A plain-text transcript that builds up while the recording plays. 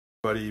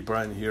Buddy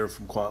Brian here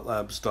from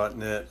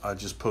quantlabs.net. I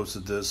just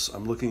posted this.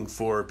 I'm looking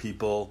for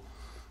people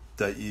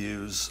that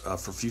use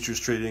for futures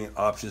trading,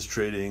 options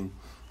trading,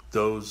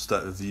 those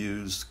that have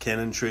used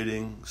Cannon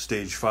Trading,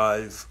 Stage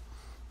 5,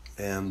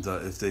 and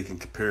if they can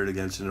compare it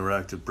against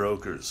Interactive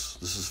Brokers.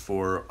 This is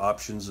for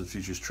options and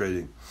futures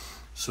trading.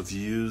 So if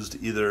you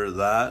used either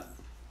that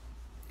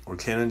or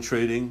Cannon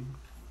Trading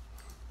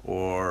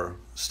or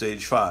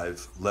Stage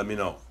 5, let me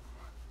know.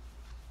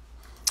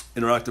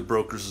 Interactive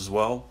Brokers as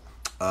well.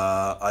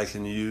 I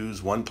can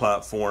use one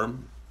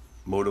platform,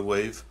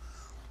 MotiveWave,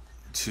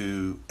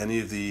 to any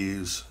of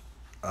these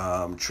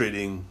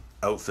trading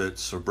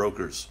outfits or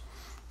brokers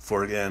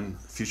for, again,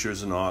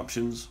 futures and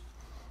options.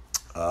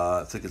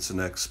 I think it's the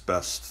next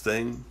best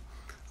thing.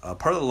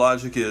 Part of the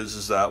logic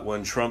is that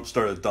when Trump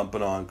started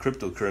dumping on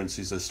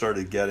cryptocurrencies, I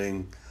started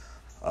getting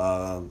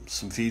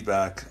some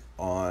feedback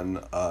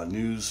on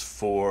news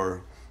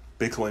for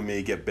Bitcoin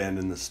may get banned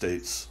in the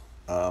States.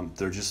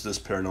 They're just this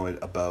paranoid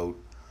about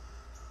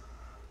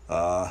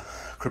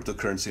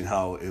cryptocurrency and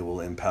how it will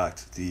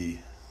impact the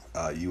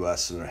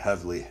U.S. and they're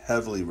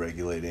heavily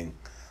regulating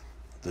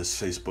this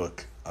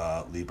Facebook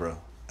Libra,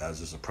 as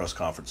there's a press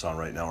conference on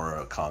right now or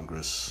a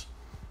Congress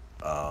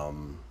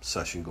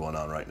session going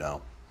on right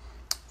now.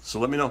 So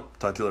let me know.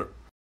 Talk to you later.